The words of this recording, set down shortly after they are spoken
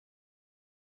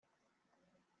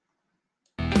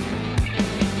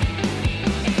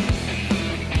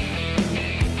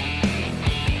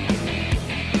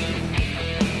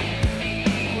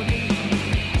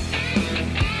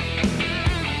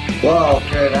Well,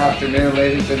 good afternoon,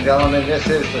 ladies and gentlemen. This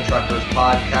is the Truckers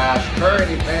Podcast. Current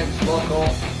events, local,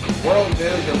 world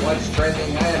news, and what's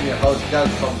trending. I am your host, Doug,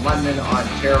 from London,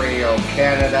 Ontario,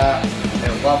 Canada,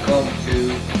 and welcome to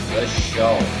the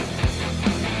show.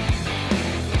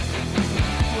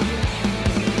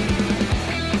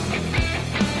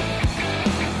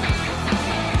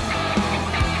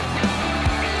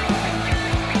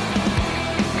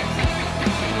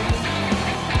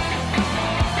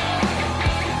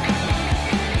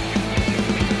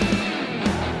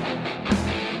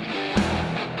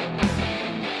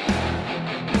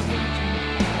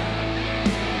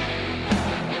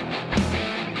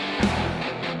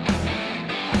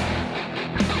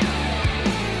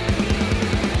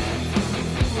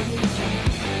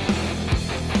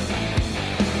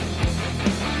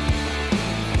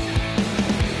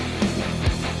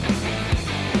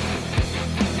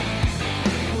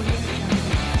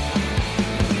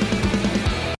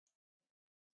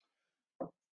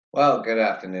 Well, good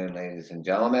afternoon, ladies and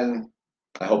gentlemen.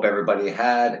 I hope everybody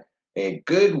had a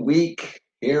good week.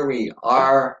 Here we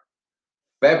are,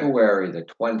 February the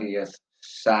 20th,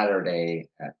 Saturday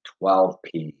at 12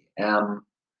 p.m.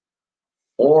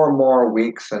 4 more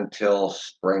weeks until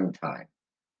springtime.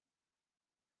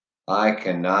 I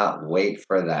cannot wait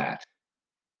for that.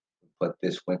 Put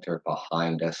this winter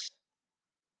behind us.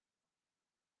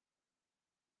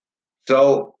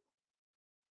 So,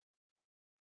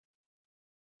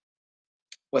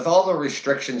 with all the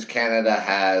restrictions Canada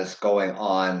has going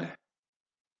on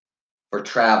for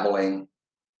traveling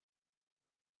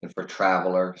and for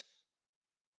travelers,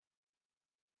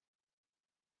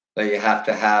 that you have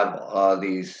to have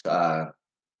these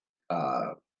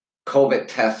COVID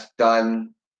tests done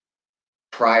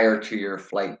prior to your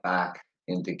flight back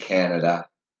into Canada,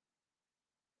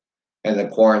 and the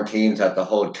quarantines at the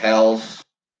hotels,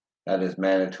 that is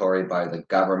mandatory by the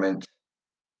government,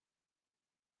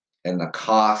 and the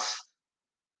cost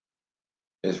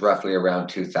is roughly around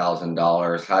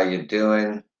 $2,000. How you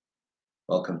doing?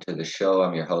 Welcome to the show.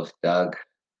 I'm your host, Doug.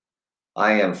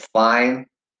 I am fine.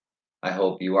 I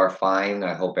hope you are fine.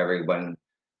 I hope everyone,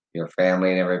 your family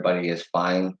and everybody is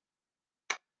fine.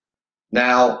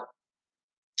 Now,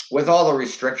 with all the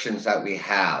restrictions that we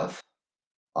have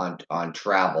on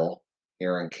travel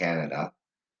here in Canada,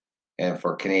 and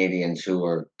for Canadians who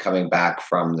are coming back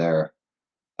from their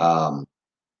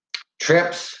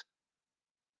trips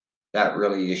that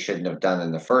really you shouldn't have done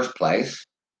in the first place,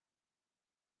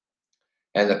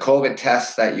 and the COVID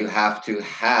tests that you have to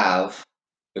have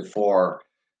before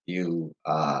you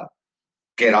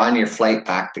get on your flight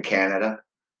back to Canada.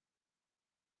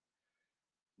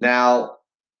 Now,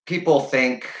 people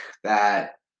think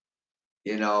that,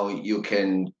 you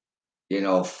can,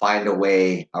 find a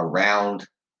way around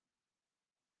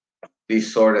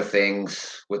these sort of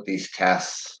things with these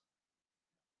tests.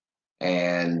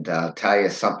 And I'll tell you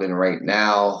something right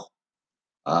now.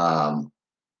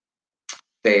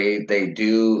 They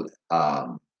do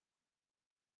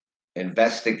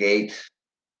investigate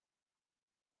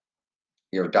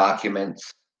your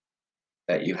documents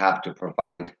that you have to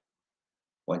provide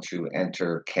once you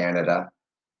enter Canada.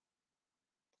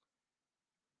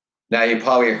 Now, you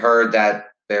probably heard that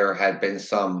there had been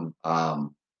some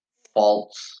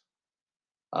false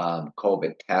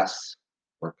COVID tests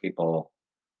where people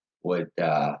would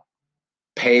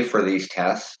pay for these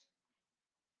tests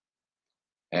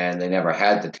and they never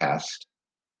had the test.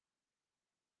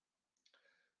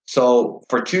 So,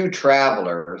 for 2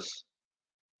 travelers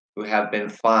who have been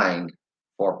fined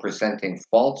for presenting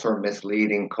false or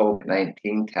misleading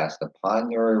COVID-19 tests upon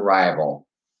their arrival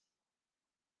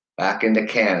back into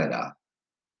Canada.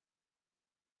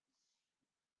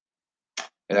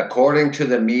 And according to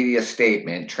the media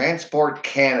statement, Transport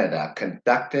Canada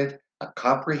conducted a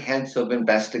comprehensive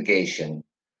investigation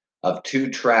of 2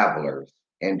 travelers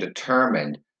and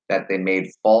determined that they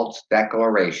made false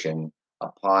declaration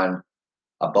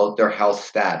about their health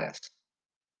status.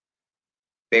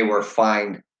 They were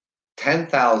fined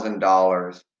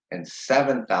 $10,000 and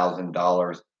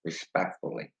 $7,000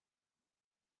 respectively.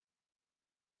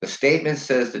 The statement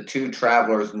says the 2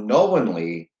 travelers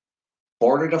knowingly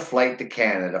boarded a flight to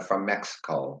Canada from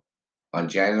Mexico on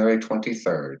January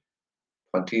 23rd,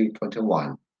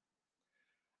 2021,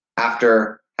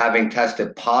 after having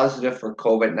tested positive for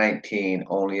COVID-19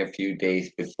 only a few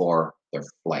days before their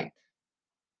flight.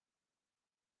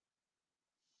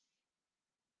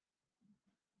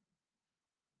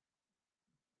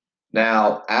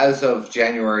 Now, as of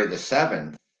January the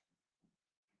 7th,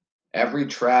 every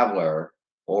traveler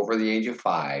over the age of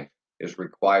 5 is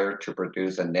required to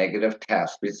produce a negative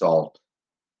test result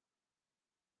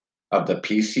of the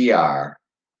PCR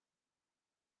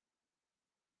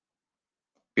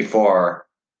before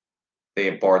they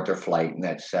board their flight, and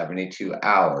that's 72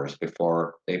 hours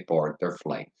before they board their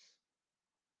flights.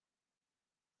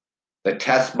 The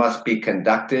test must be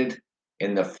conducted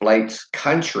in the flight's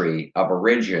country of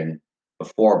origin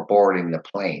before boarding the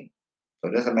plane. So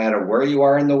it doesn't matter where you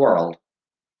are in the world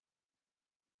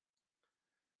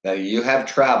that you have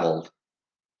traveled,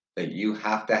 that you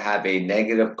have to have a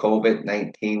negative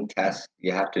COVID-19 test.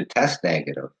 You have to test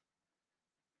negative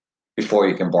before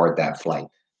you can board that flight.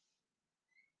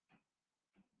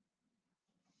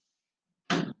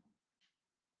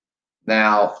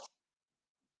 Now,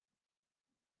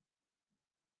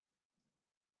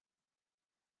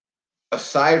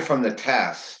 aside from the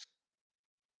test,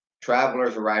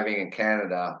 travelers arriving in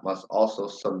Canada must also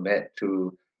submit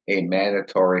to a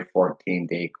mandatory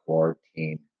 14-day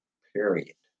quarantine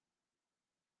period.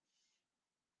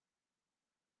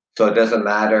 So it doesn't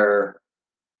matter,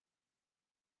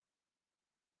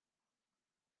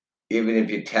 even if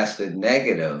you tested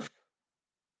negative,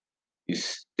 you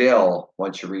still,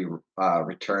 once you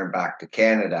return back to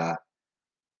Canada,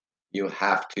 you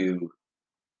have to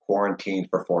quarantine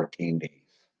for 14 days.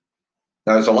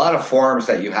 Now, there's a lot of forms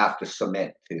that you have to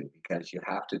submit to because you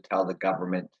have to tell the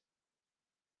government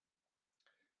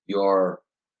your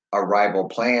arrival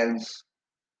plans,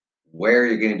 where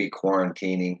you're going to be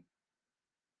quarantining,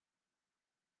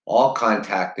 all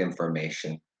contact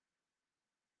information.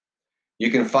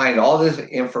 You can find all this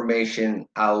information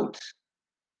out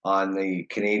on the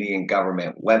Canadian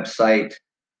government website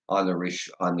on the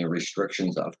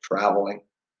restrictions of traveling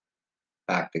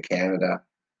back to Canada.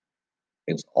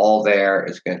 It's all there.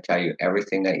 It's going to tell you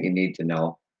everything that you need to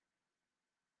know.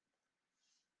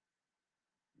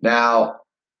 Now,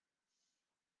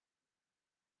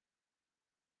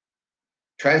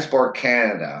 Transport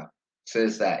Canada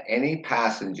says that any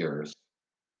passengers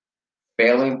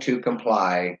failing to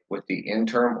comply with the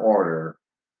interim order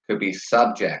could be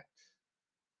subject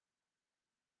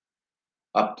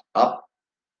up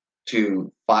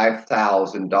to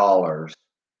 $5,000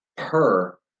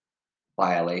 per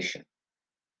violation.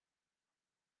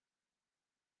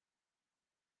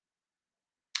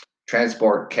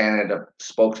 Transport Canada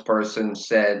spokesperson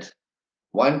said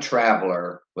one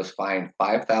traveler was fined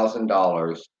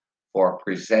 $5,000 for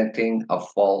presenting a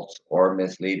false or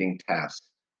misleading test,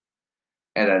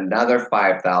 and another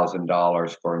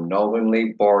 $5,000 for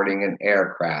knowingly boarding an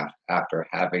aircraft after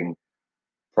having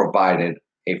provided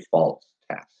a false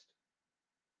test.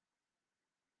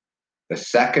 The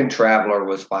second traveler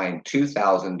was fined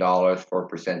 $2,000 for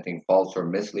presenting false or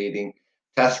misleading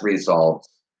test results,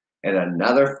 and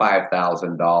another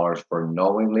 $5,000 for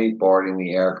knowingly boarding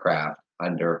the aircraft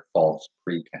under false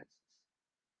pretenses.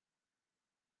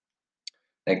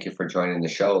 Thank you for joining the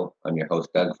show. I'm your host,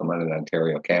 Doug, from London,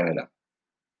 Ontario, Canada.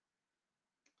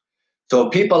 So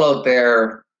people out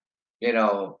there,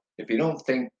 if you don't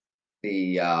think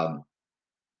the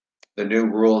new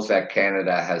rules that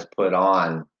Canada has put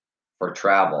on for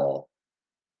travel,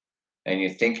 and you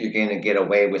think you're going to get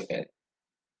away with it,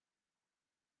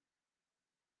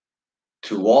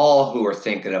 to all who are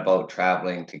thinking about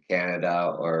traveling to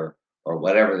Canada or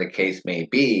whatever the case may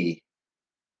be,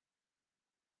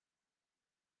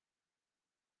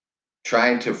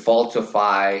 trying to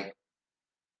falsify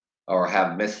or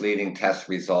have misleading test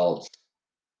results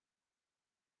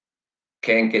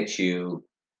can get you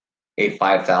a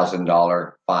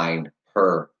 $5,000 fine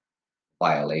per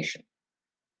violation.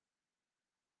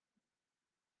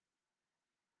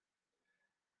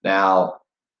 Now,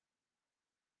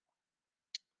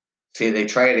 see, they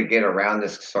try to get around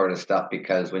this sort of stuff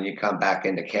because when you come back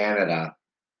into Canada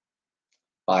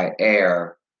by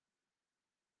air,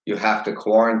 you have to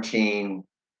quarantine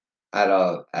at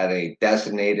a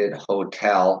designated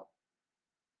hotel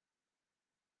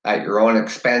at your own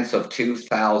expense of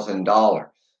 $2,000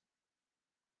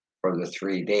 for the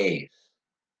 3 days.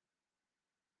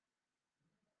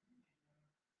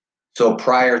 So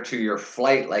prior to your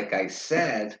flight, like I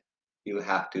said, you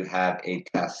have to have a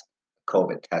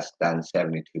COVID test done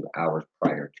 72 hours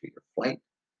prior to your flight.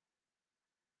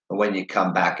 And when you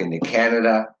come back into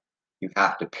Canada, you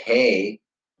have to pay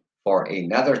for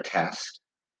another test.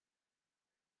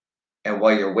 And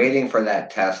while you're waiting for that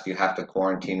test, you have to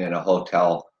quarantine in a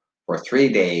hotel for 3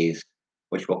 days,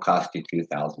 which will cost you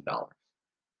 $2,000.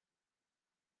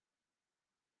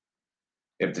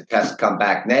 If the tests come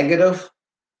back negative,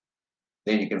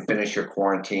 then you can finish your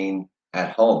quarantine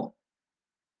at home.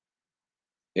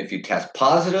 If you test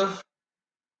positive,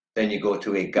 then you go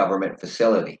to a government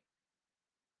facility.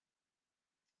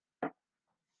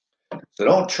 So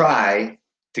don't try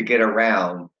to get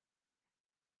around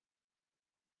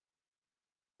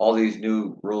all these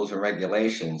new rules and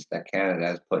regulations that Canada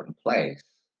has put in place,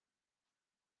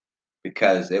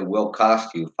 because it will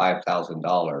cost you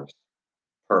 $5,000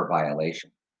 per violation.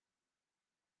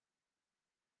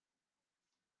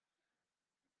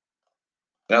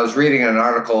 And I was reading an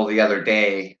article the other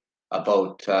day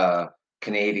about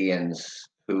Canadians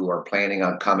who are planning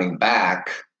on coming back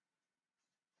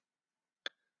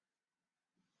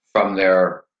from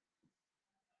their,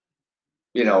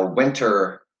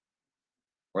 winter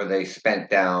where they spent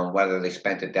down, whether they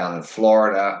spent it down in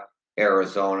Florida,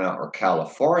 Arizona, or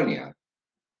California.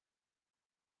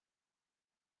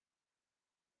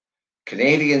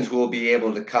 Canadians will be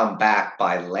able to come back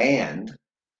by land,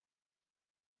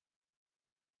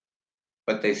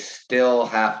 but they still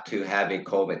have to have a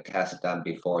COVID test done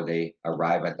before they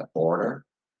arrive at the border.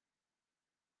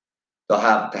 They'll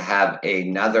have to have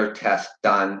another test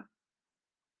done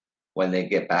when they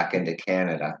get back into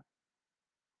Canada.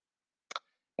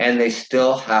 And they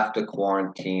still have to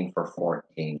quarantine for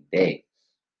 14 days.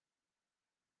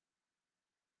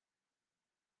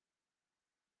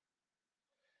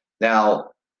 Now,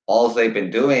 all they've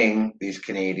been doing, these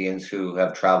Canadians who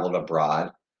have traveled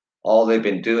abroad, all they've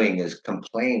been doing is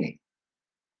complaining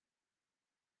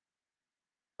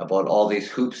about all these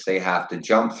hoops they have to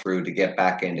jump through to get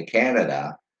back into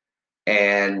Canada.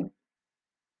 And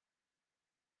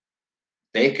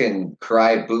they can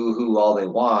cry boo-hoo all they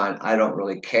want. I don't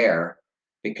really care,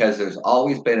 because there's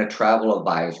always been a travel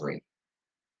advisory.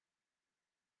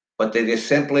 But they just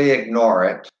simply ignore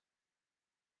it,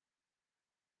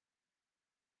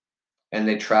 and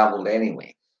they traveled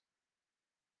anyway.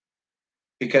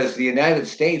 Because the United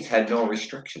States had no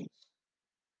restrictions.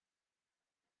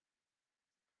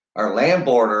 Our land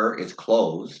border is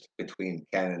closed between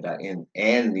Canada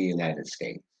and the United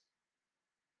States.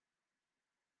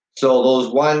 So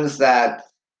those ones that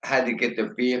had to get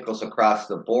their vehicles across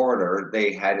the border,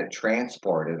 they had it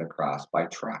transported across by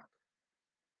truck.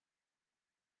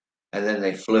 And then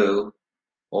they flew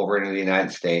over into the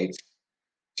United States,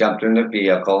 jumped in the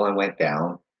vehicle, and went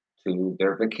down to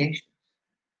their vacation.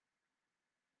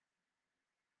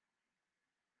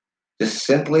 Just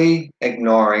simply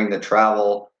ignoring the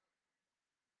travel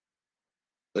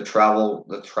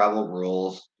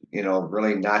rules,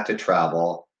 really not to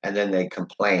travel, and then they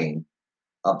complain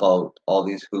about all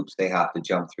these hoops they have to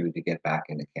jump through to get back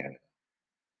into Canada.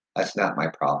 That's not my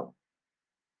problem.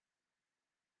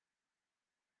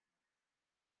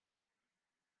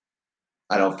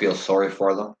 I don't feel sorry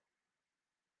for them.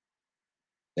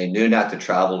 They knew not to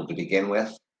travel to begin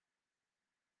with,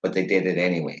 but they did it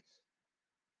anyway.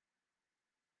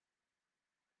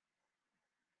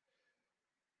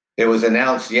 It was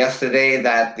announced yesterday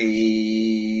that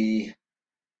the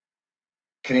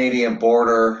Canadian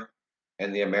border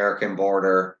and the American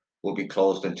border will be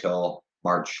closed until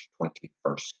March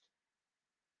 21st.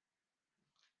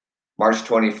 March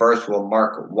 21st will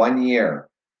mark 1 year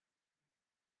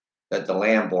that the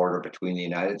land border between the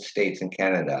United States and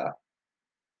Canada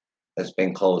has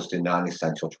been closed to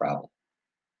non-essential travel.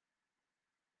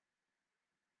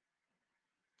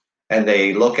 And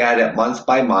they look at it month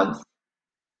by month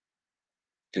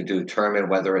to determine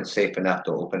whether it's safe enough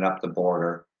to open up the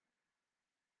border.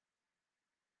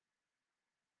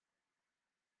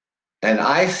 And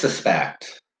I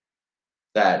suspect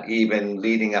that even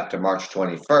leading up to March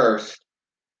 21st,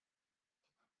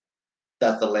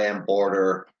 that the land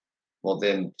border will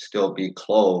then still be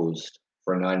closed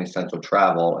for non-essential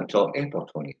travel until April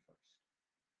 21st.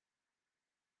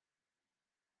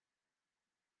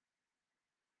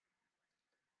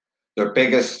 Their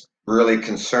biggest really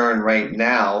concern right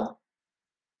now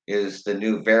is the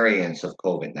new variants of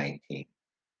COVID-19,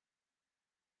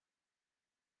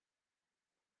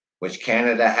 which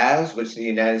Canada has, which the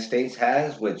United States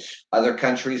has, which other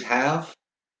countries have.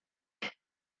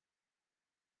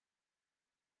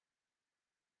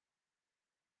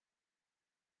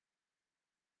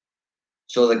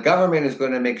 So the government is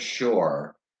going to make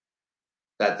sure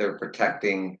that they're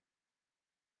protecting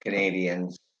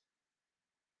Canadians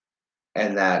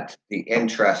and that the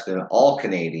interest in all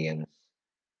Canadians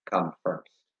come first.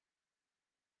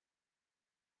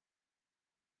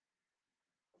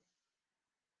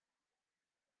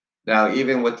 Now,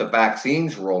 even with the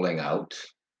vaccines rolling out,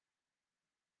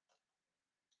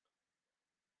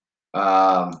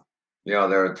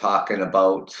 they're talking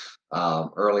about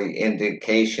early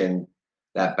indication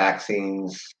that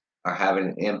vaccines are having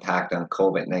an impact on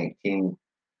COVID-19,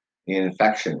 the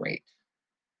infection rate.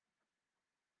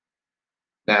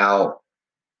 Now,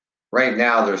 right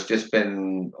now, there's just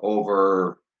been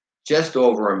just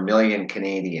over 1 million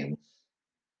Canadians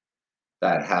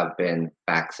that have been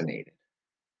vaccinated.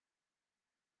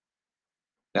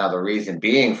 Now, the reason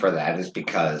being for that is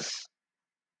because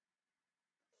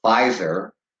Pfizer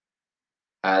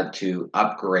had to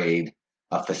upgrade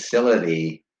a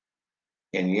facility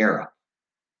in Europe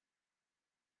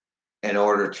in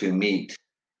order to meet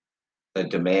the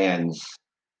demands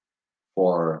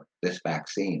for this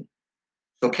vaccine.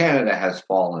 So Canada has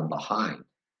fallen behind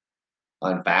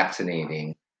on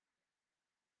vaccinating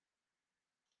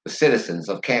the citizens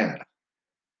of Canada.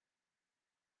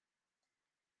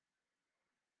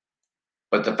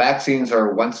 But the vaccines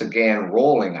are once again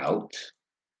rolling out.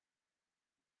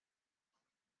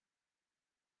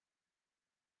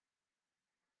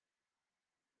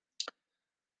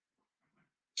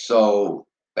 So,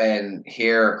 and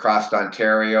here across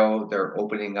Ontario, they're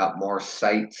opening up more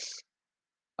sites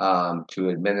to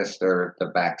administer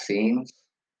the vaccines.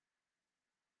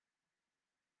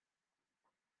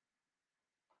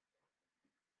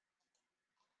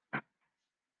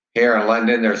 Here in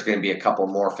London, there's going to be a couple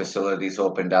more facilities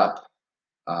opened up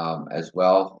as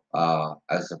well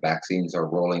as the vaccines are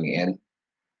rolling in.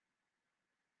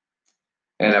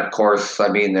 And of course, I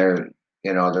mean, they're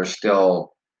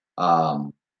still,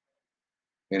 um,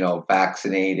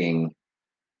 vaccinating,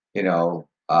 the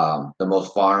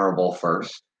most vulnerable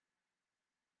first,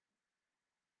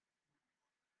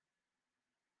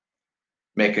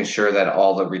 making sure that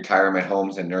all the retirement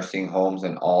homes and nursing homes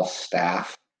and all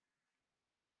staff,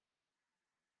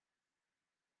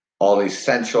 all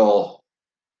essential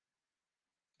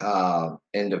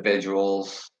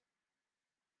individuals,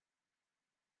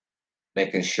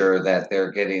 making sure that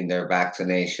they're getting their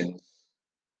vaccinations.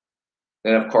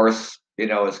 Then, of course,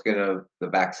 the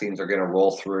vaccines are gonna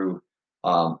roll through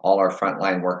all our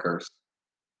frontline workers,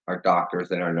 our doctors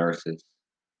and our nurses,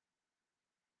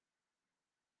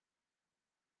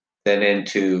 then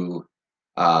into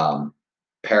um,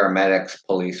 paramedics,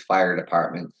 police, fire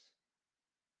departments,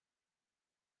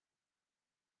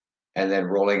 and then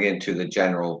rolling into the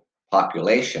general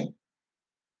population.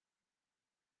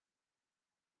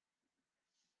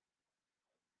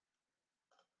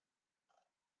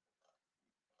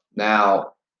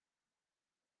 Now,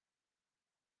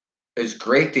 it's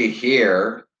great to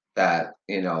hear that,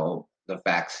 the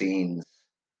vaccines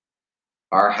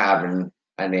are having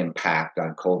an impact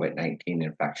on COVID-19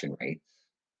 infection rates.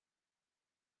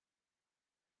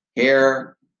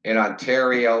 Here in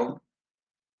Ontario,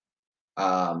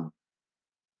 um,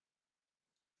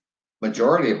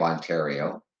 majority of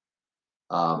Ontario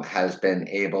has been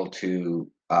able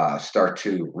to start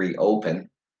to reopen.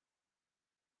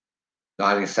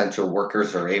 Non-essential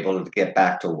workers are able to get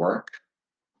back to work,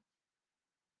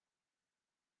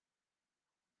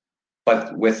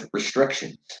 but with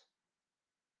restrictions.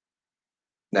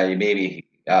 Now, you maybe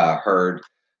heard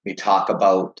me talk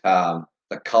about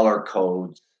the color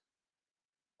codes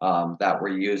that we're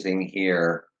using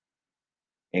here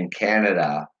in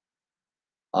Canada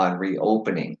on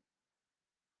reopening,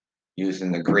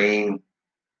 using the green,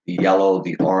 the yellow,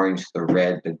 the orange, the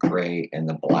red, the gray, and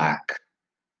the black.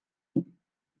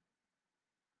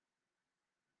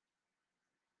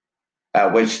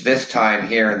 Which this time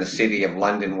here in the city of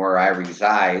London, where I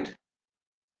reside,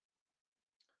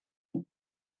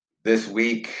 this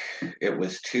week, it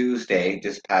was Tuesday,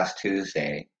 just past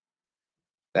Tuesday,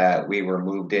 that we were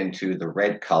moved into the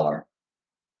red color,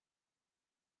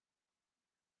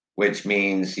 which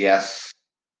means, yes,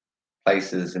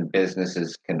 places and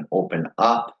businesses can open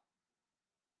up,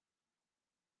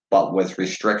 but with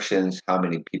restrictions, how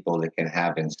many people they can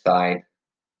have inside.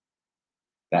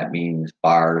 That means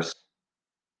bars,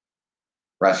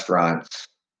 restaurants,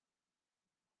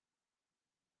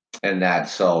 and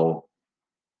that's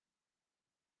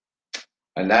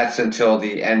until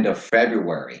the end of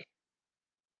February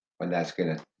when that's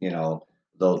gonna,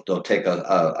 they'll take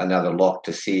another look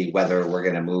to see whether we're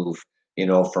gonna move,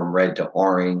 from red to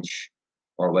orange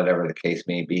or whatever the case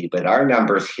may be. But our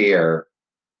numbers here,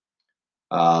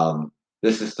 um,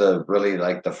 this is the really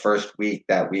like the first week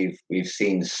that we've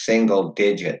seen single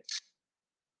digits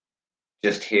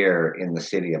just here in the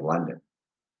city of London.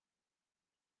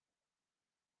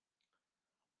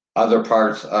 Other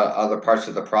parts of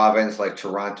the province, like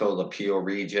Toronto, the Peel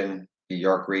region, the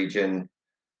York region,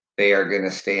 they are going to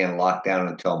stay in lockdown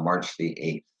until March the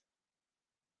 8th.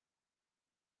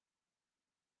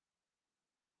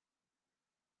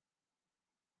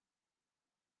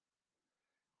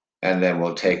 And then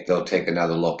they'll take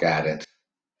another look at it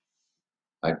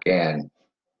again.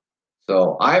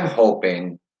 So I'm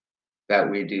hoping that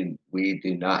we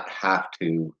do not have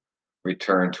to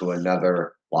return to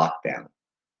another lockdown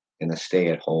in a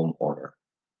stay-at-home order.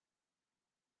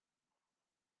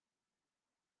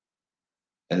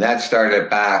 And that started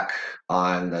back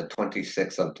on the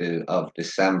 26th of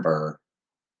December,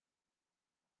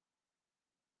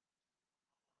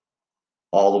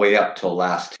 all the way up till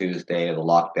last Tuesday, the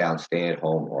lockdown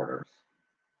stay-at-home orders.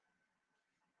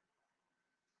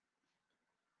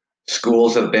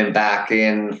 Schools have been back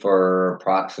in for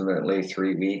approximately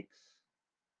 3 weeks.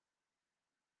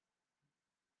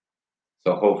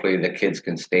 So hopefully the kids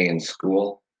can stay in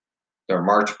school. Their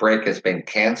March break has been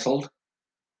canceled.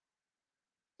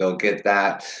 They'll get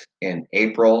that in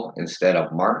April instead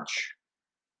of March.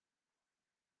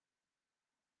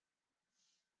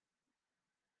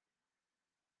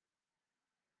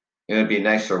 It'll be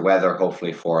nicer weather,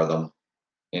 hopefully, for them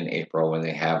in April when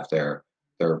they have their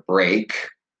break,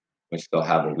 which they'll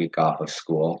have a week off of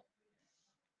school.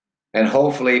 And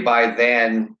hopefully by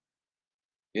then,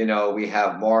 we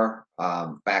have more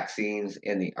vaccines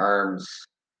in the arms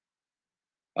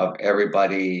of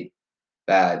everybody,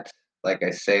 that, like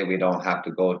I say, we don't have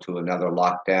to go to another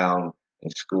lockdown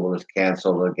and school is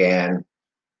canceled again.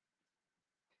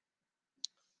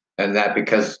 And that,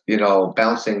 because,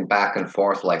 bouncing back and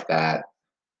forth like that,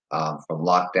 from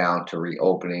lockdown to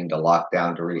reopening to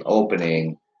lockdown to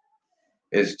reopening,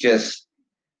 is just,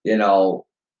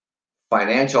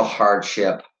 financial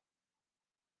hardship,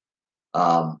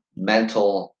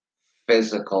 mental,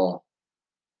 physical,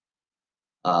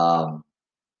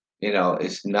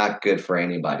 it's not good for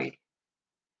anybody.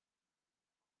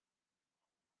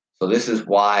 So this is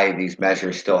why these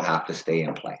measures still have to stay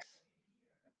in place.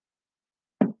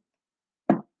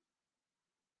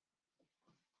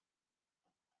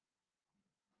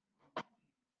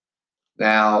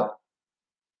 Now,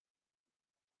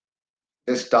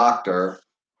 this doctor,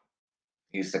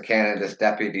 he's the Canada's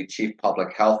Deputy Chief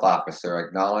Public Health Officer,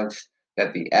 acknowledged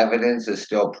that the evidence is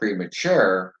still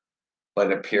premature,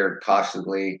 but appeared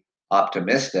cautiously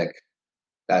optimistic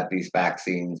that these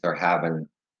vaccines are having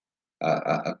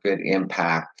a good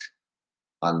impact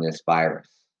on this virus.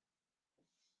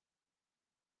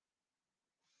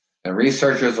 And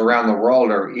researchers around the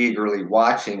world are eagerly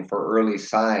watching for early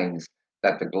signs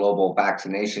that the global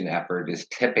vaccination effort is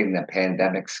tipping the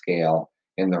pandemic scale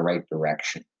in the right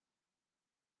direction.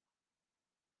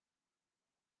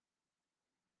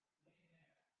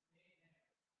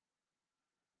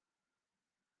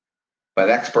 But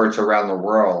experts around the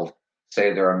world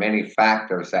say there are many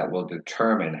factors that will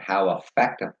determine how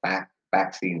effective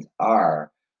vaccines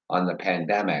are on the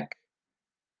pandemic,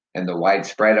 and the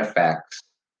widespread effects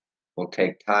will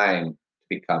take time to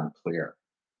become clear.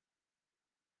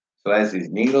 So as these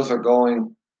needles are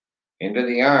going into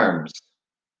the arms,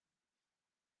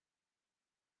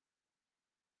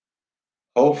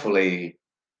 hopefully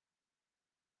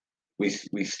we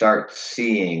start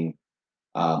seeing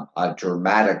a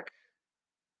dramatic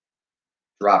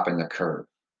drop in the curve.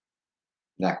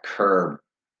 And that curve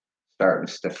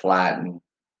starts to flatten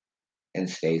and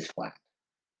stays flat.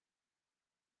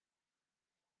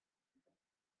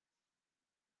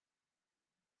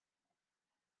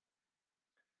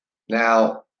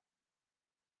 Now,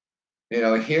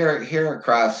 here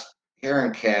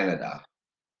in Canada,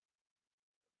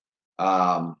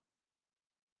 um,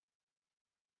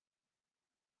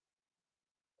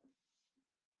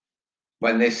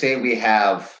 when they say we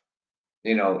have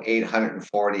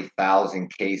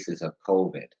 840,000 cases of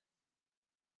COVID,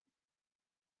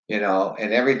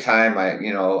 and every time I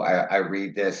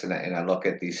read this and I look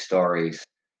at these stories,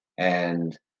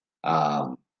 and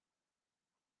um,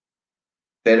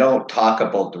 they don't talk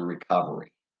about the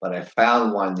recovery. But I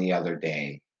found one the other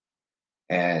day,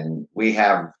 and we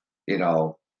have,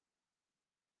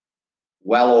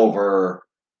 well over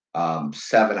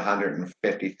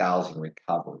 750,000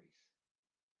 recoveries.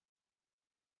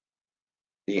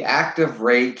 The active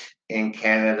rate in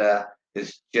Canada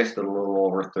is just a little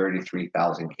over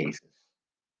 33,000 cases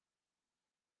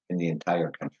in the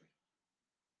entire country.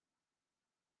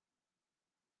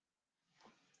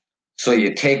 So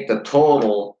you take the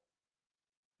total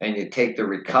and you take the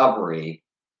recovery,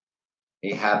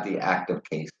 you have the active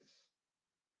cases.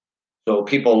 So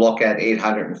people look at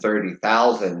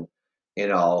 830,000,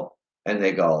 and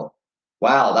they go,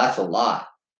 wow, that's a lot.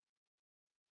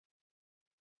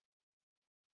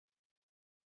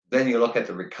 Then you look at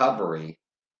the recovery,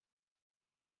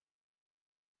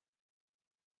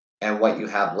 and what you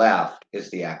have left is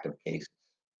the active cases.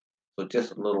 So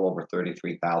just a little over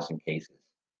 33,000 cases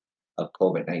of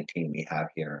COVID-19 we have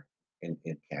here in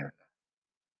Canada.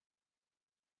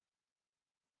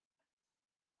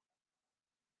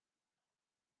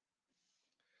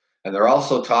 And they're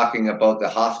also talking about the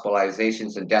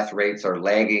hospitalizations and death rates are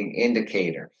lagging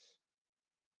indicators.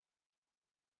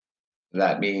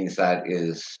 That means that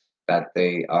that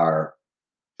they are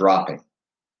dropping.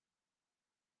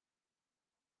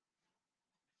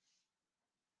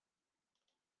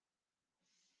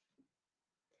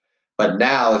 But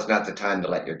now is not the time to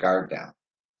let your guard down.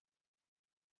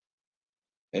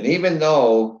 And even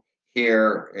though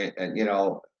here,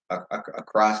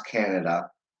 across Canada,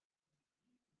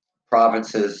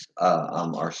 provinces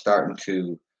are starting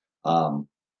to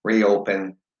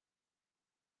reopen,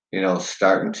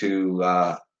 starting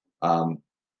um,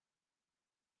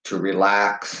 to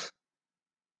relax,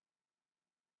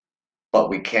 but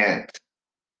we can't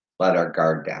let our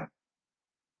guard down.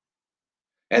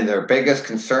 And their biggest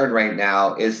concern right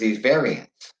now is these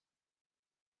variants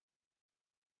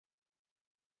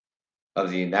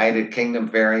of the United Kingdom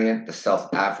variant, the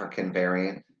South African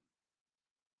variant.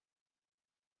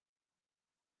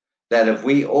 That if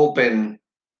we open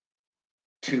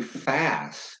too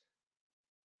fast,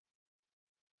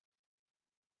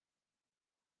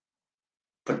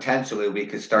 potentially we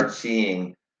could start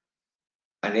seeing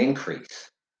an increase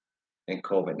in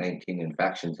COVID-19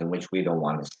 infections, in which we don't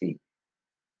want to see.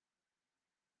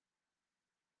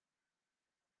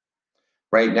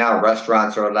 Right now,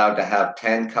 restaurants are allowed to have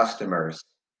 10 customers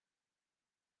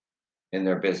in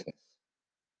their business.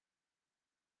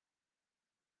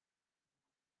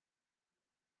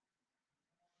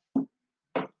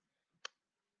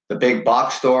 The big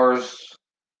box stores,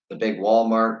 the big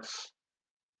Walmarts,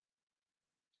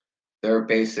 they're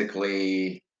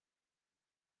basically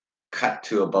cut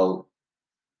to about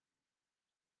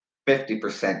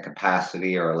 50%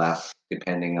 capacity or less,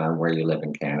 depending on where you live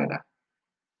in Canada.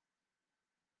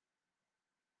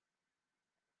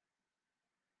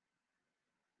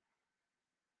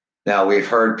 Now, we've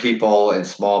heard people in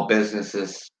small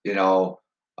businesses,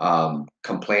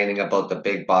 complaining about the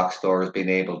big box stores being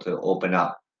able to open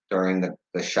up during the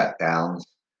shutdowns,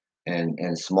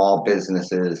 and small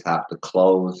businesses have to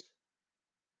close.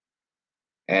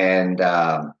 And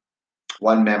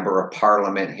one member of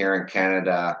parliament here in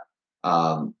Canada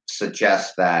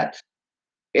suggests that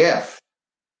if,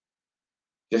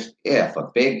 just if, a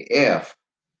big if,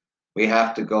 we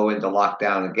have to go into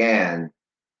lockdown again,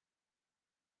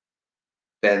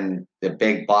 then the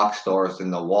big box stores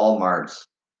and the Walmarts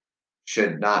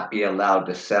should not be allowed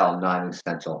to sell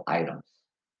non-essential items.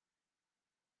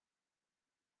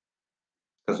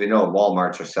 Because we know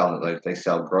Walmarts are selling, like, they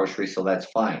sell groceries, so that's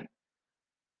fine.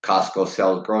 Costco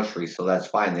sells groceries, so that's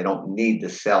fine. They don't need to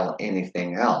sell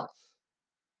anything else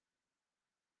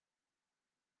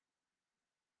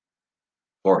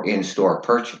for in-store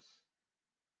purchase.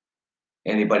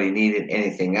 Anybody needed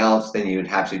anything else, then you'd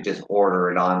have to just order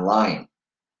it online.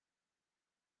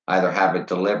 Either have it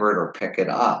delivered or pick it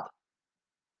up.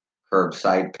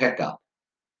 Curbside pickup.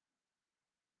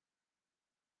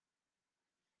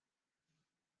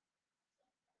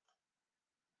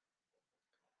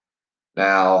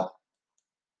 Now,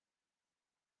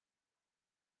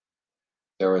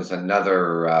 there was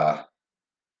another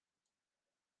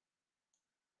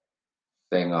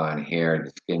thing on here.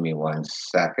 Just give me 1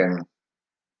 second.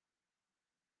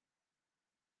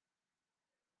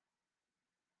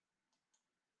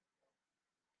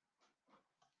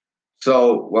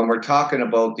 So when we're talking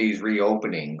about these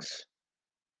reopenings,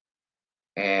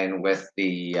 and with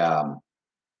these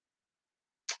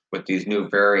new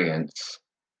variants,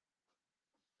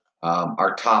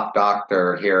 our top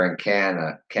doctor here in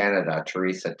Canada,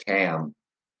 Teresa Tam,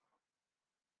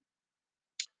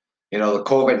 the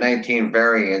COVID-19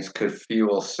 variants could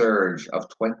fuel a surge of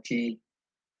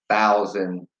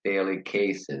 20,000 daily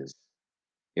cases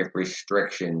if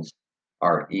restrictions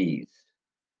are eased.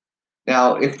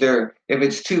 Now, if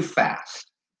it's too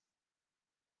fast,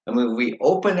 I mean, we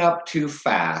open up too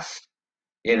fast,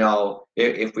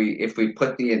 if we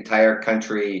put the entire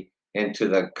country into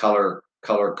the color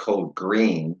code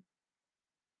green,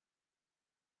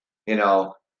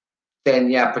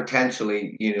 then yeah,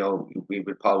 potentially, we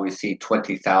would probably see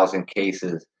 20,000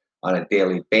 cases on a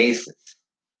daily basis.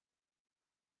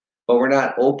 But we're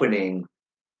not opening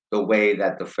the way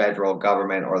that the federal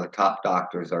government or the top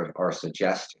doctors are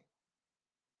suggesting.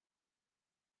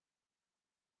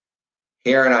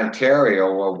 Here in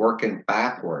Ontario, we're working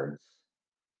backwards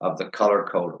of the color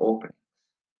code opening.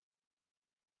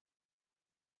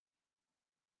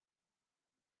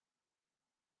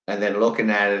 And then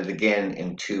looking at it again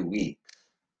in 2 weeks.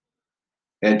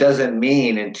 And it doesn't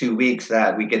mean in 2 weeks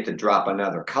that we get to drop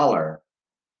another color.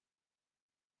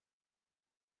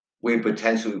 We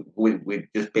potentially we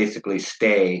just basically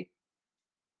stay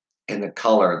in the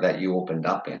color that you opened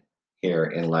up in. Here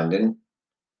in London,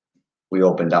 we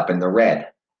opened up in the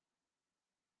red.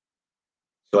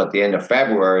 So at the end of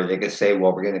February, they could say,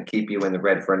 well, we're going to keep you in the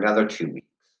red for another 2 weeks.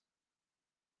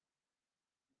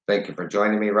 Thank you for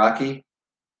joining me, Rocky.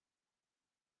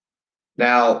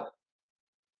 Now,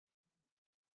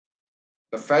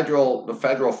 the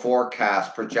federal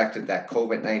forecast projected that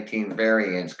COVID-19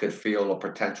 variants could fuel a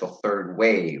potential third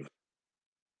wave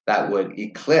that would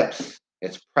eclipse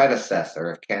its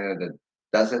predecessor if Canada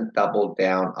doesn't double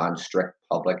down on strict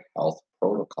public health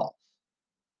protocols.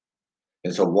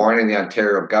 It's a warning the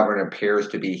Ontario government appears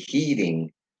to be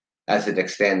heeding as it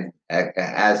extends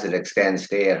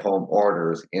stay-at-home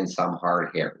orders in some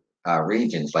hard-hit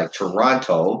regions like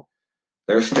Toronto.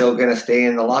 They're still going to stay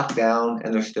in the lockdown,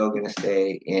 and they're still going to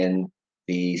stay in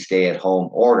the stay-at-home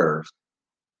orders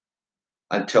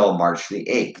until March the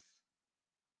 8th.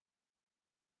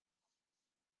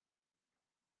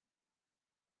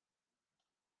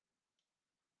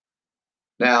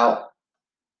 Now,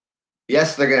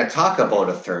 yes, they're going to talk about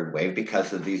a third wave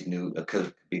because of these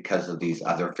because of these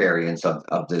other variants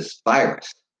of this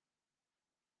virus.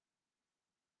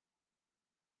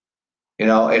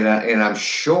 And I'm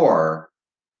sure,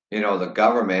 the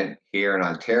government here in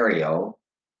Ontario,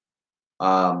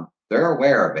 they're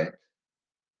aware of it.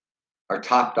 Our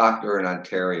top doctor in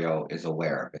Ontario is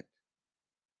aware of it.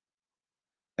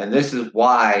 And this is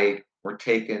why we're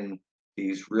taking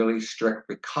these really strict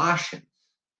precautions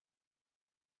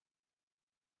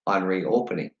on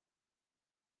reopening.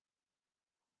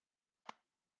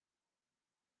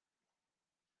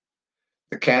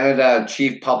 The Canada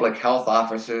Chief Public Health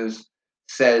Officers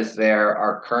says there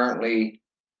are currently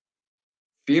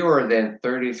fewer than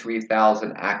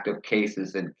 33,000 active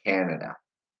cases in Canada,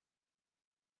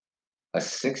 a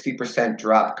 60%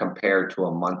 drop compared to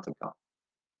a month ago.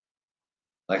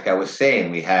 Like I was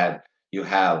saying, you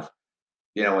have,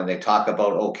 when they talk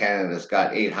about, oh, Canada's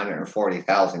got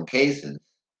 840,000 cases,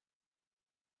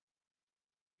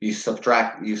 you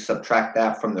subtract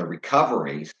that from the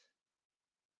recoveries,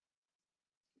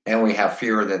 and we have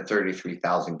fewer than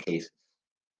 33,000 cases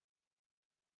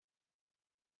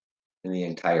in the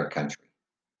entire country.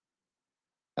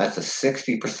 That's a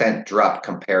 60% drop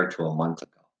compared to a month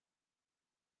ago.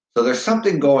 So there's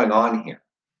something going on here.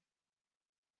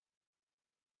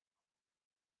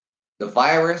 The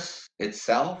virus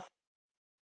itself,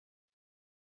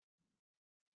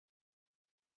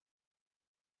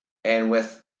 and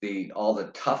with all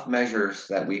the tough measures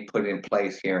that we put in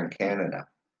place here in Canada,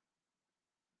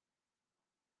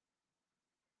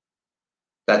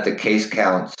 that the case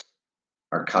counts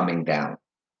are coming down.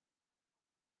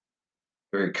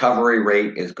 The recovery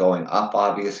rate is going up,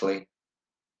 obviously.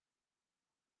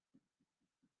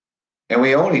 And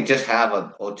we only just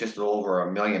have just over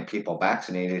 1 million people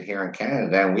vaccinated here in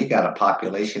Canada, and we got a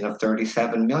population of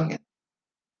 37 million.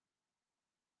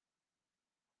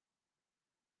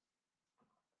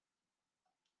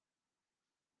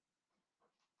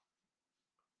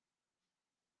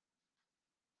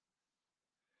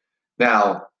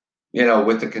 Now,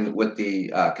 with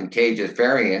the contagious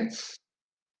variants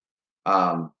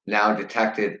now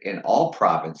detected in all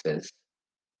provinces,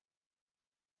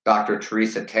 Dr.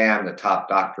 Theresa Tam, the top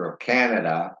doctor of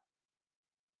Canada,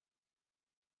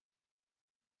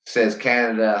 says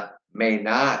Canada may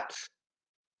not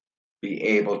be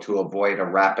able to avoid a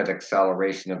rapid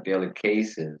acceleration of daily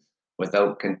cases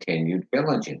without continued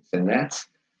vigilance. And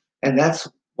that's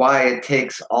why it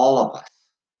takes all of us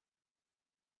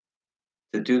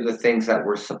to do the things that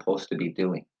we're supposed to be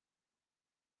doing.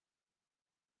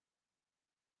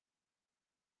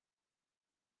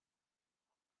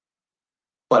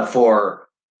 But for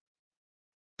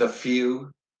the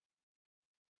few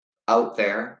out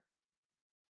there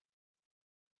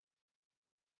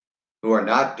who are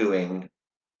not doing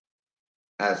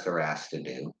as they're asked to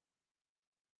do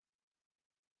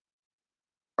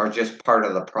are just part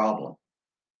of the problem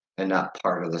and not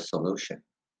part of the solution.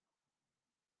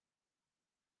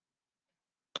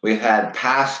 We've had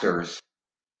pastors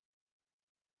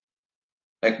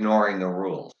ignoring the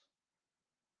rules.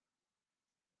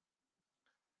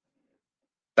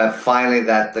 That finally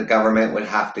that the government would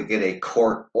have to get a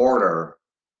court order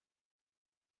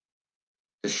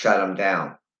to shut them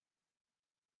down.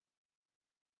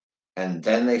 And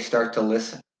then they start to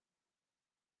listen.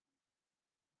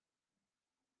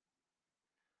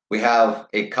 We have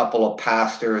a couple of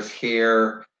pastors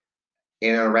here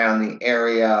in and around the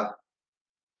area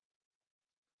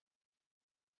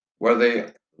where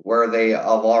they have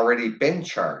already been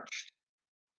charged.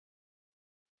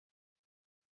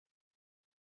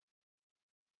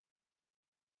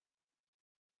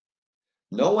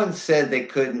 No one said they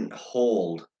couldn't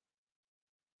hold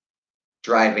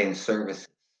drive-in services.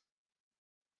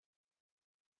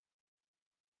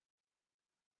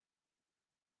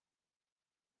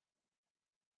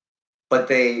 but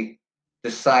they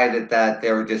decided that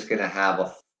they were just going to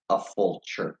have a full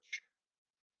church.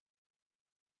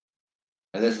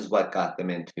 And this is what got them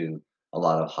into a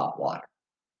lot of hot water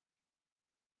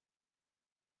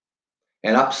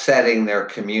and upsetting their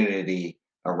community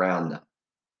around them.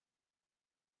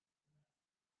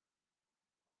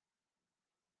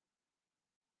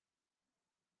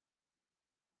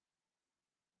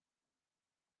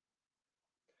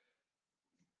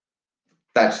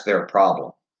 That's their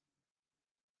problem.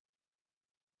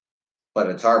 But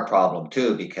it's our problem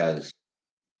too, because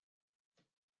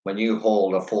when you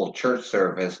hold a full church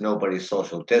service, nobody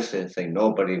social distancing,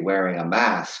 nobody wearing a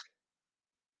mask,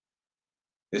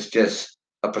 it's just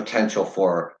a potential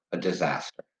for a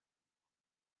disaster.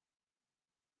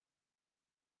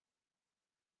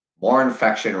 More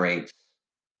infection rates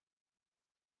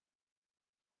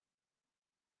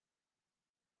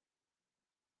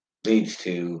leads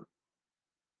to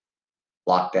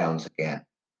lockdowns again.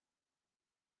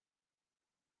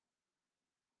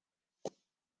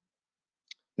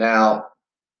 Now,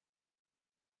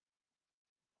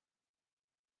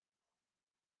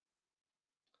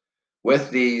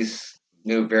 with these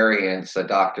new variants, the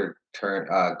doctor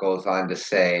goes on to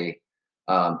say,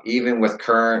 even with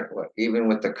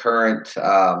the current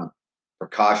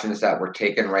precautions that we're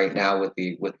taking right now with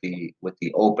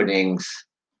the openings,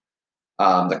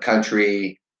 the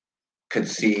country could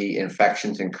see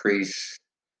infections increase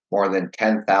more than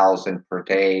 10,000 per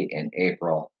day in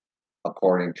April,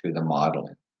 according to the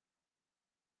modeling.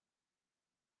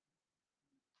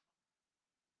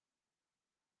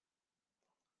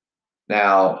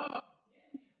 Now,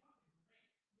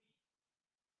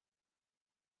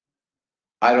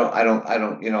 I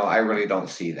really don't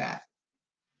see that.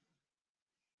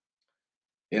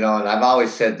 And I've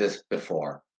always said this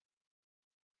before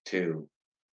too.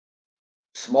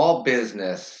 Small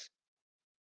business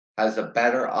has a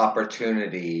better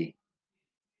opportunity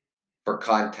for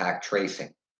contact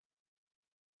tracing.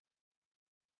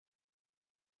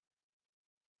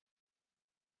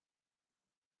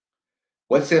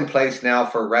 What's in place now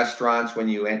for restaurants? When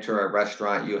you enter a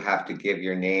restaurant, you have to give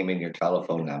your name and your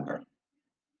telephone number.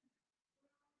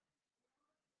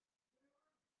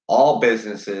 All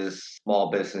businesses, small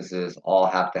businesses, all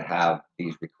have to have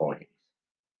these recordings.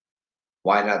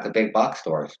 Why not the big box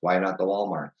stores? Why not the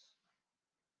Walmarts?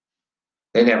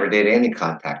 They never did any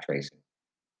contact tracing.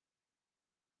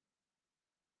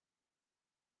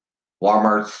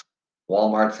 Walmarts,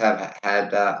 Walmarts have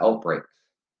had outbreaks.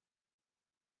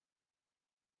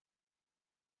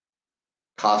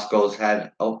 Costco's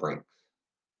had outbreaks.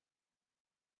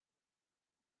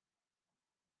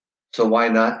 So why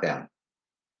not them?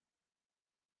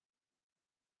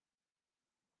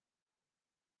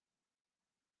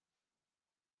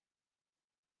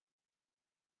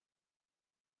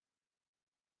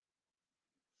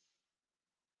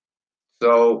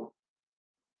 So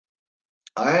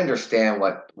I understand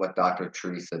what Dr.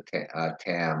 Teresa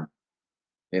Tam,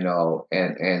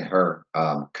 and her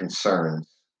concerns,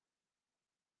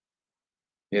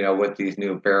 with these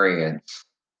new variants,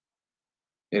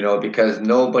 because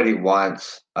nobody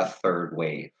wants a third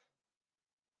wave.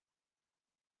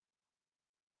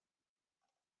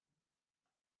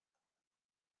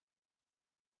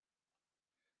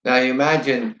 Now you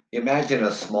imagine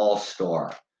a small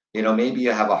store. Maybe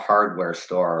you have a hardware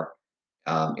store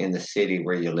in the city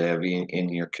where you live in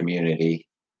your community,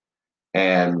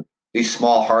 and these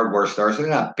small hardware stores, they're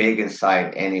not big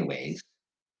inside anyways.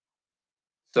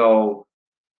 So,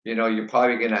 you're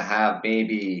probably going to have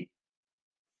maybe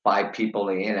 5 people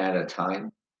in at a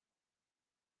time,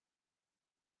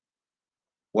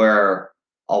 where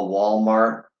a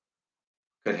Walmart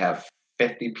could have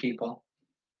 50 people,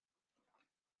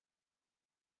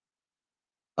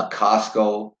 a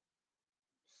Costco,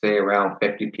 say around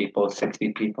 50 people,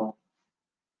 60 people.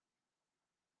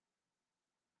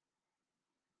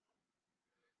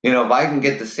 If I can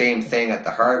get the same thing at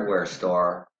the hardware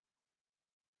store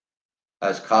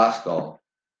as Costco,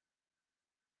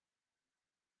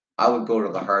 I would go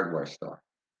to the hardware store.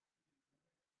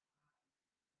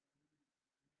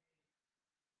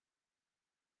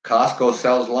 Costco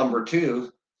sells lumber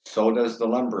too, so does the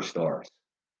lumber stores.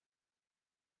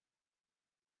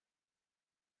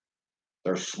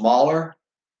 They're smaller,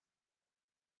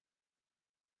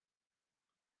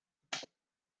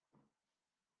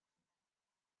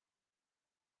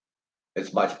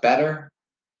 it's much better,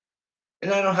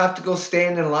 and I don't have to go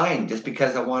stand in line just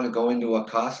because I want to go into a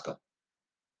Costco.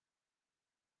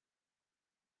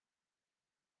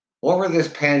 Over this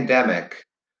pandemic,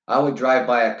 I would drive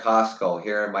by a Costco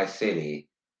here in my city,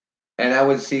 and I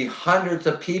would see hundreds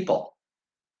of people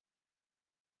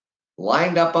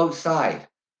lined up outside,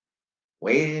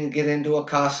 waiting to get into a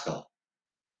Costco,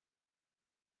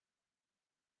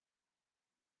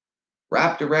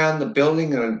 wrapped around the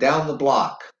building and down the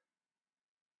block,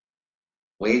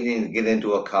 waiting to get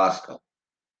into a Costco.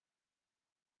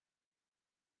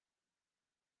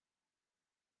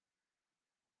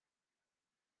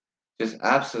 Just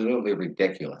absolutely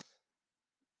ridiculous.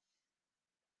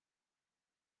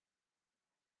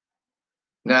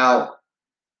 Now,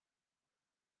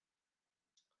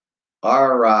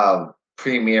 our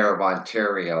Premier of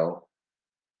Ontario,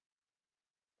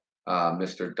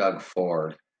 Mr. Doug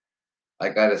Ford, I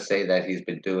got to say that he's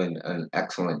been doing an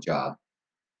excellent job.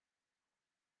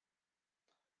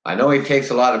 I know he takes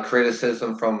a lot of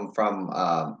criticism from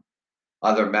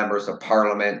other members of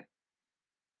Parliament,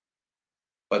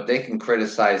 but they can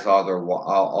criticize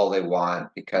all they want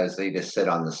because they just sit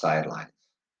on the sidelines.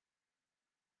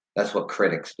 That's what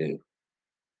critics do.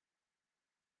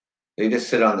 They just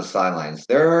sit on the sidelines.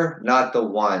 They're not the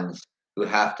ones who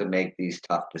have to make these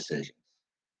tough decisions.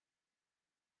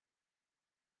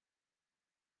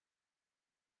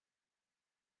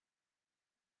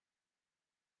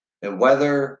 And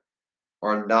whether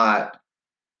or not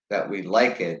that we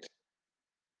like it,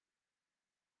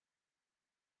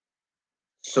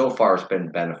 so far it's been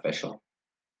beneficial.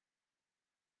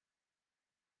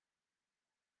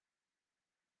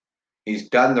 He's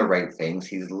done the right things.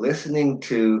 He's listening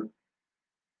to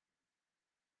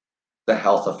the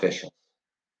health officials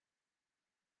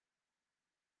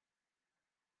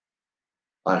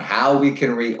on how we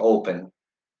can reopen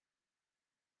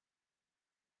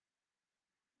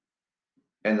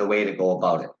and the way to go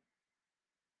about it.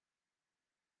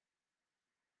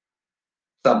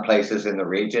 Some places in the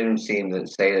region seem to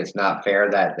say it's not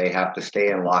fair that they have to stay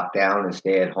in lockdown and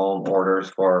stay at home orders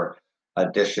for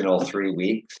additional 3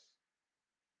 weeks.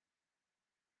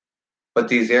 But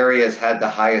these areas had the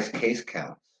highest case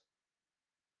counts.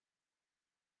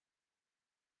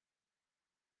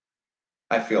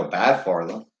 I feel bad for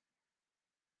them.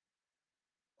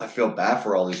 I feel bad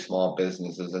for all these small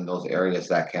businesses in those areas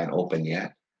that can't open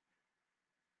yet.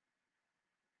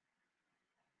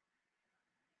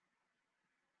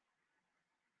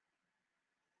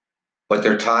 But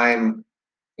their time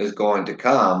is going to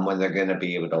come when they're going to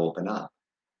be able to open up.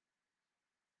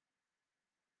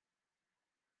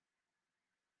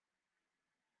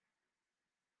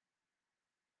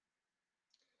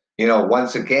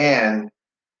 Once again,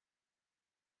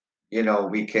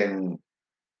 we can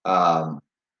um,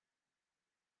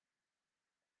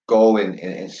 go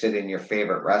and sit in your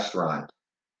favorite restaurant.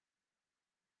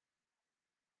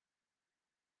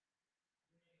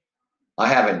 I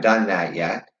haven't done that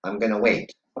yet. I'm going to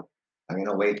wait. I'm going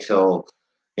to wait till,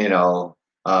 you know,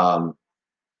 um,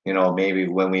 maybe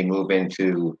when we move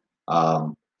into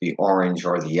the orange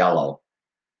or the yellow,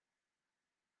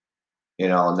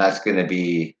 and that's going to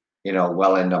be,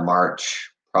 well into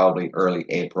March, probably early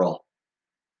April.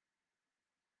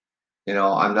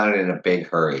 I'm not in a big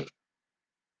hurry.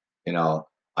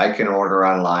 I can order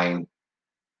online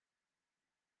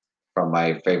from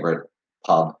my favorite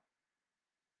pub,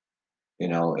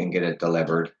 and get it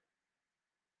delivered,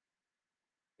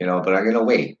 but I'm going to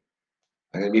wait.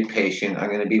 I'm going to be patient.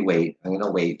 I'm going to wait,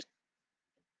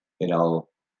 you know,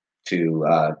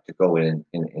 to go in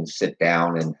and sit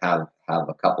down and have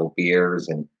a couple beers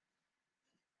and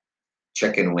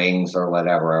chicken wings or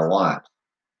whatever I want.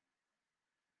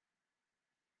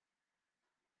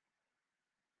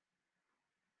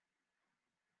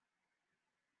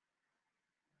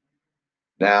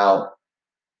 Now,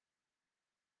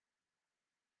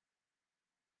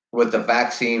 with the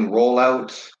vaccine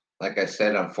rollout, like I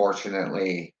said,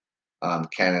 unfortunately,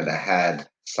 Canada had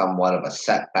somewhat of a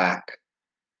setback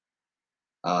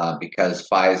because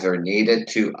Pfizer needed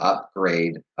to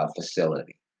upgrade a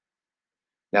facility.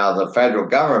 Now, the federal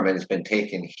government has been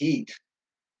taking heat,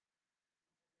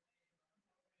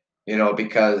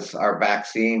 because our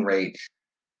vaccine rate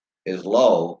is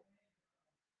low,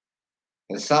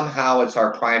 and somehow it's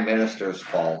our prime minister's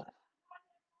fault.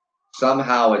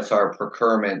 Somehow it's our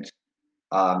procurement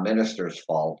minister's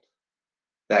fault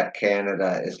that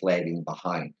Canada is lagging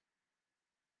behind.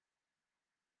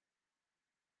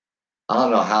 I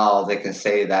don't know how they can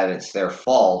say that it's their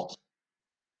fault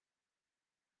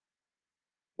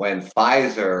when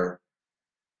Pfizer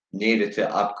needed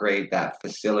to upgrade that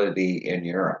facility in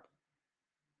Europe.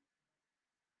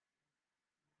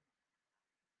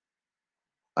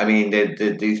 I mean,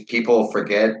 did these people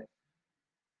forget,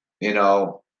 you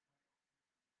know,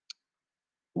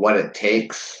 what it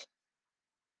takes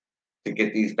to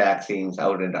get these vaccines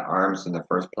out into arms in the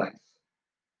first place?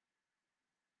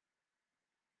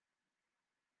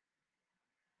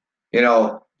 You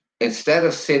know, instead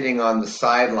of sitting on the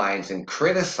sidelines and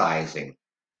criticizing,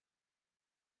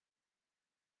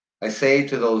 I say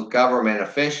to those government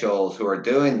officials who are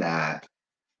doing that,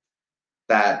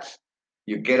 that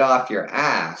you get off your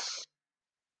ass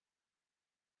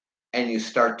and you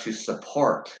start to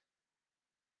support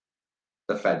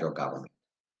the federal government.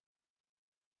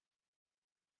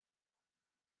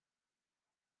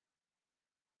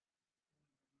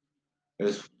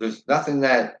 There's nothing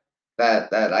that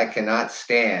I cannot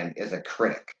stand as a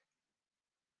critic.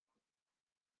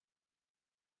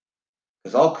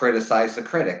 Because I'll criticize the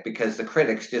critic because the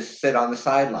critics just sit on the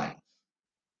sidelines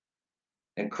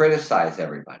and criticize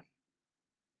everybody.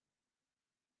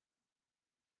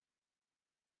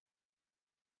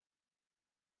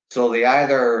 So they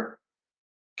either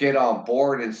get on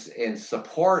board and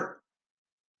support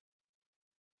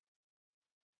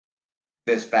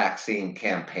this vaccine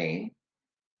campaign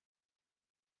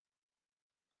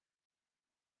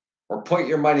or put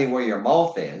your money where your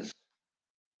mouth is.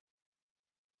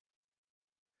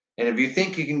 And if you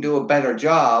think you can do a better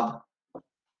job,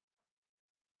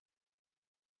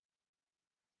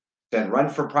 then run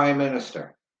for prime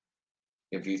minister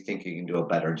if you think you can do a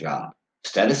better job.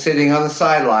 Instead of sitting on the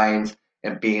sidelines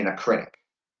and being a critic.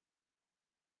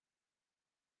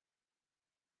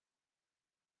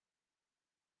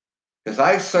 Because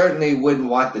I certainly wouldn't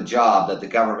want the job that the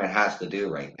government has to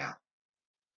do right now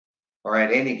or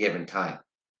at any given time.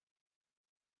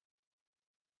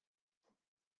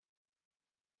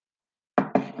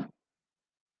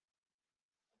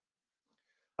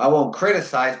 I won't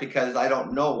criticize because I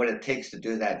don't know what it takes to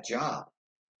do that job.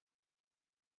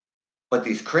 But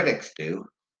these critics do,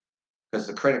 because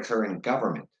the critics are in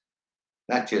government,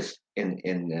 not just in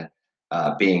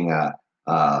being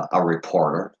a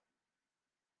reporter.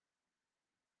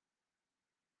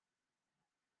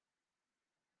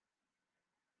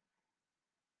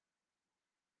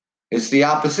 It's the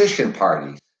opposition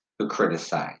parties who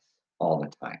criticize all the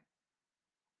time.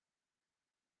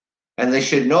 And they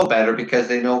should know better because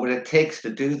they know what it takes to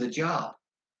do the job,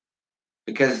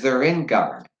 because they're in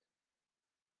government.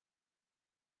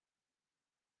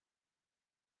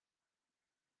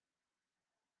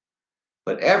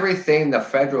 But everything the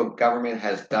federal government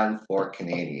has done for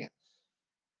Canadians,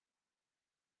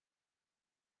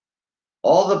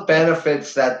 all the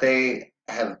benefits that they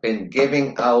have been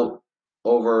giving out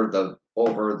over the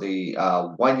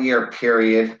 1 year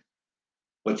period,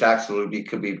 which actually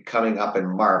could be coming up in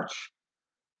March,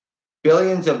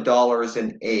 billions of dollars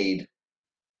in aid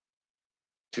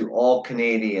to all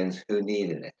Canadians who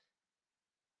needed it.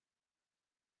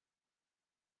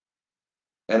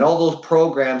 And all those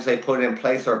programs they put in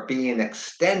place are being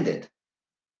extended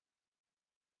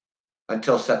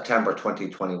until September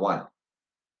 2021.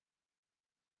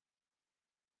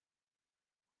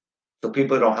 So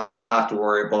people don't have to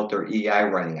worry about their EI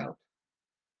running out.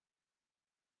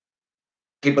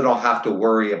 People don't have to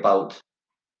worry about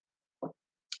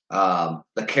the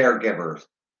caregivers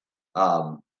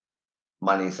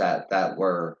monies that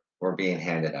were being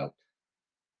handed out.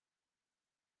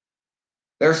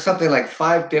 There's something like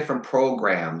 5 different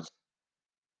programs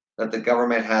that the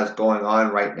government has going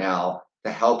on right now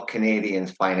to help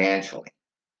Canadians financially.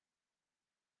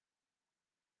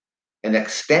 And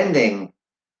extending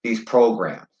these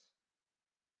programs.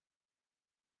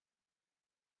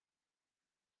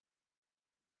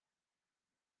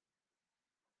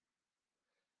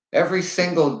 Every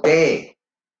single day,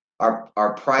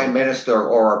 our prime minister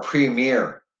or our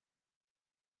premier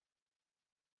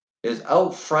is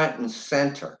out front and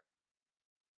center,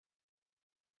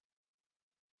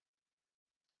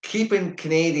 keeping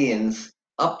Canadians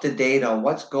up to date on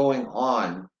what's going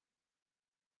on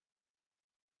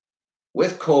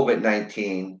with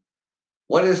COVID-19,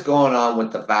 what is going on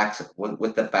with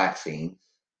the vaccines.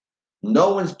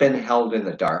 No one's been held in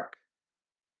the dark.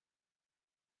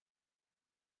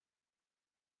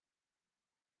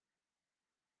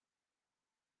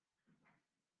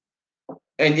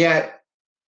 And yet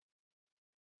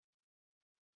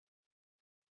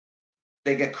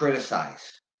they get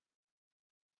criticized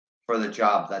for the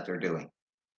job that they're doing.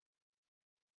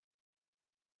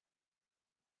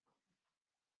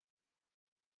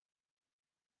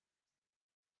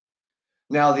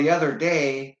 Now, the other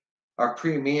day, our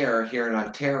premier here in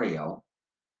Ontario,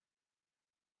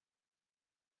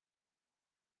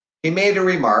 he made a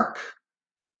remark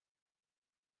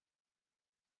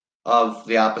of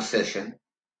the opposition,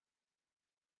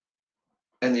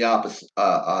 and the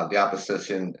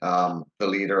opposition, the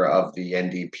leader of the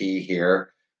NDP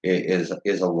here is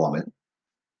a woman,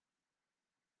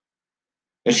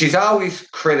 and she's always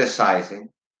criticizing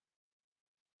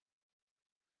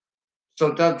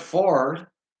So Doug Ford,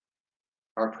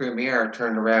 our premier,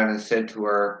 turned around and said to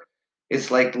her,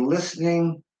 "It's like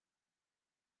listening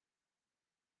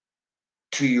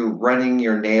to you running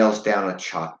your nails down a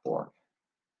chalkboard."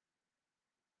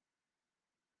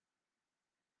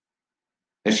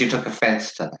 And she took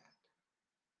offense to that.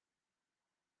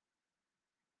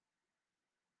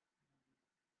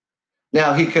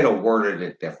 Now, he could have worded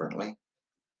it differently.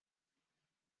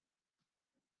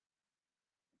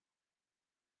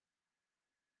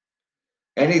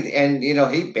 And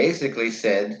he basically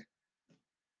said,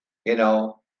 you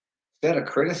know, instead of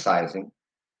criticizing,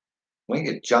 we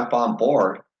could jump on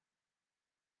board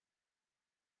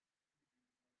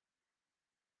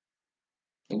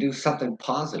and do something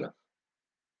positive.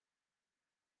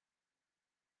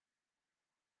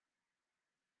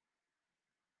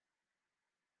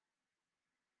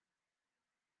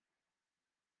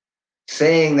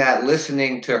 Saying that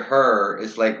listening to her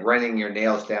is like running your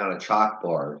nails down a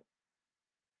chalkboard.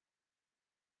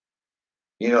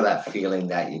 You know that feeling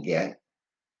that you get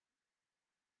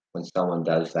when someone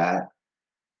does that?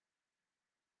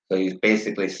 So he's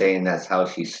basically saying that's how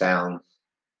she sounds.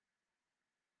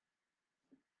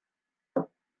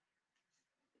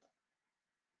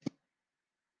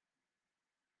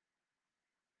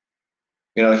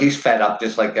 He's fed up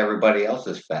just like everybody else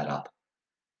is fed up.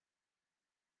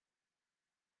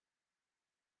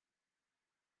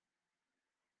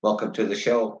 Welcome to the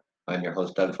show. I'm your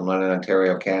host, Doug from London,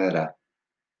 Ontario, Canada.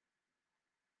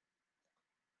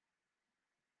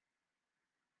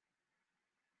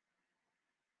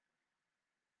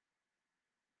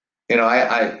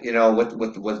 With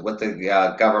what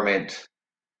the government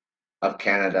of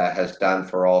Canada has done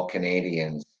for all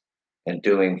Canadians and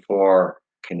doing for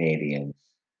Canadians.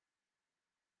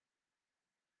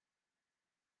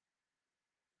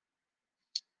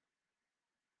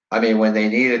 I mean, when they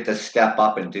needed to step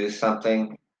up and do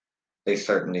something, they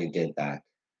certainly did that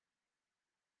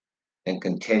and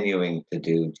continuing to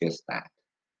do just that.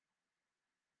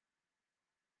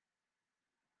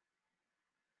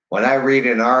 When I read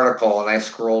an article and I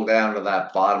scroll down to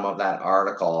that bottom of that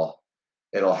article,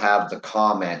 it'll have the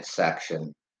comment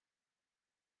section.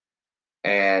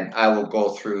 And I will go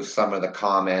through some of the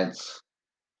comments.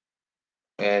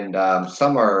 And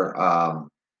some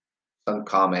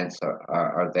comments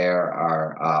are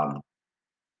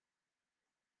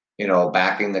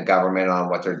backing the government on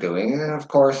what they're doing. And of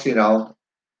course,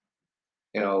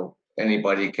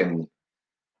 anybody can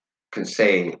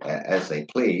say as they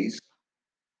please,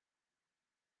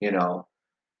 you know,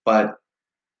 but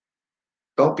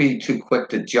don't be too quick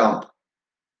to jump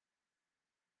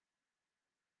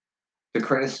to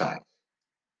criticize.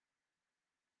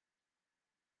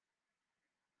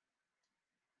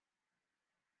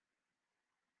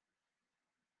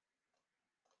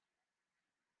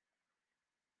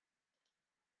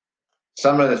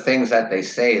 Some of the things that they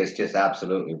say is just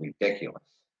absolutely ridiculous.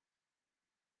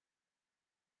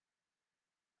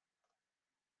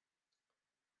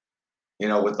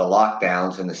 With the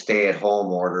lockdowns and the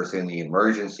stay-at-home orders and the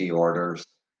emergency orders,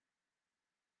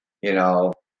 you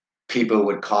know, people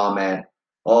would comment,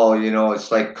 "Oh,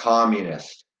 it's like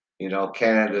communist.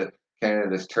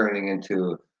 Canada's turning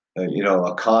into,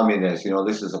 a communist.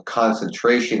 This is a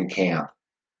concentration camp.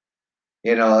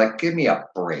 Like give me a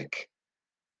break."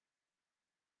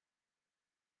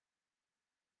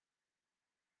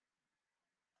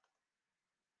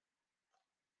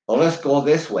 Well, let's go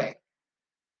this way.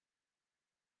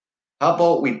 How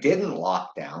about we didn't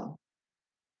lock down?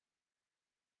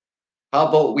 How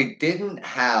about we didn't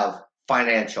have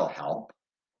financial help?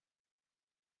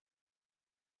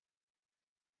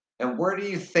 And where do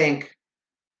you think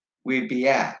we'd be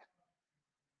at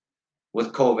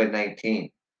with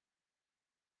COVID-19?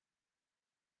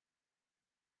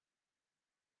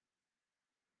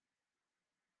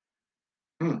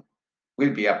 Hmm,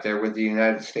 we'd be up there with the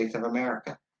United States of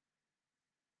America.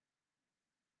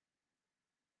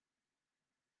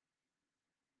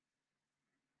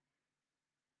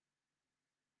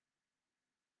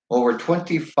 Over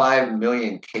 25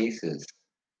 million cases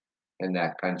in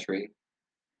that country.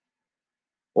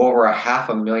 Over a half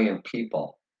a million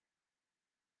people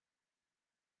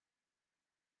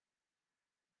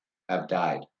have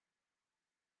died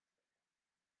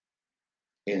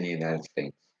in the United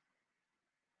States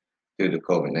due to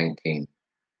COVID-19.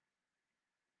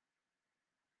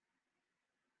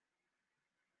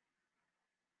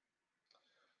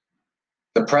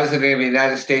 The President of the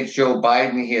United States, Joe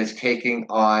Biden, he is taking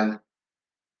on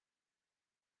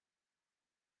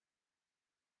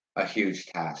a huge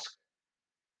task.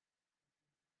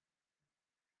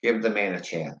 Give the man a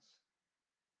chance.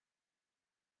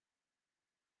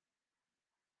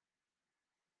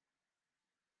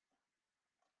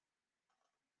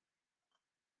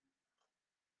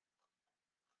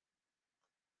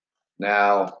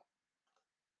 Now,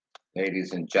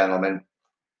 ladies and gentlemen,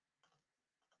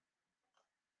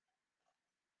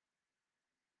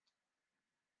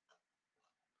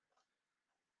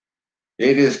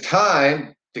 it is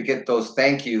time to get those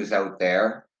thank yous out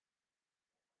there.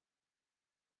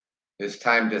 It's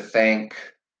time to thank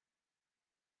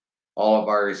all of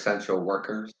our essential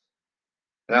workers.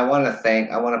 And I want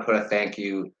to put a thank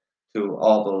you to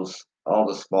all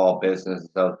the small businesses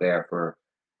out there for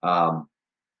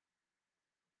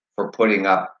putting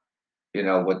up,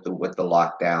 with the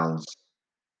lockdowns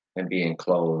and being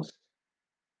closed,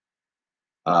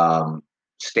 um,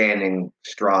 standing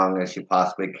strong as you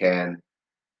possibly can.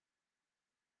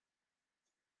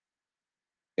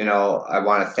 I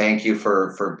want to thank you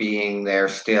for being there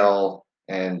still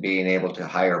and being able to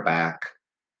hire back.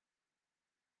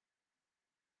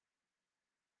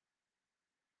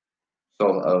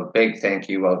 So a big thank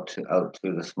you out to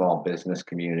the small business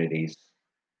communities.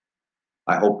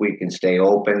 I hope we can stay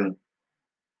open,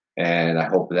 and I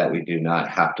hope that we do not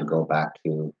have to go back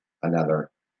to another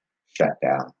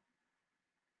shutdown.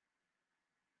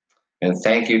 And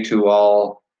thank you to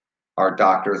all our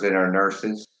doctors and our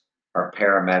nurses, our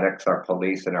paramedics, our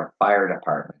police, and our fire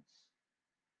departments.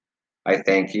 I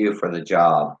thank you for the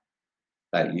job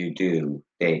that you do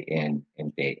day in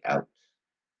and day out.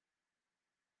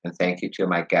 And thank you to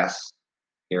my guests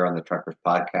here on the Truckers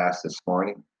Podcast this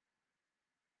morning,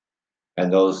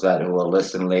 and those that will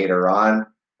listen later on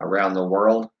around the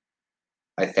world.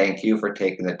 I thank you for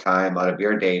taking the time out of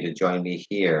your day to join me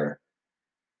here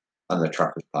on the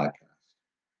Truckers Podcast.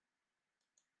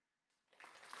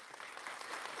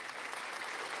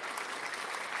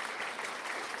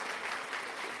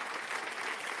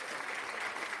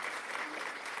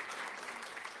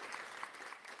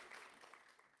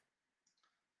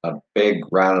 A big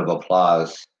round of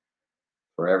applause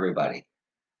for everybody.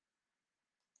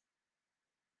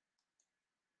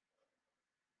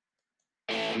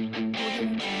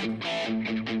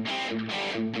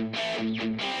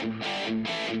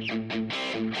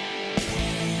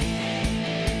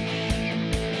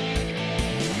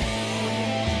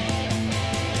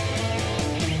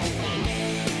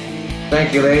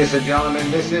 Thank you, ladies and gentlemen.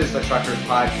 This is the Truckers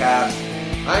Podcast.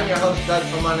 I'm your host, Doug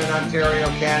from London, Ontario,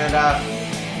 Canada.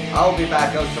 I'll be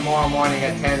back out tomorrow morning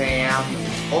at 10 a.m.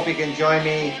 Hope you can join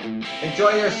me.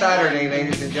 Enjoy your Saturday,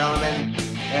 ladies and gentlemen,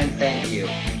 and thank you.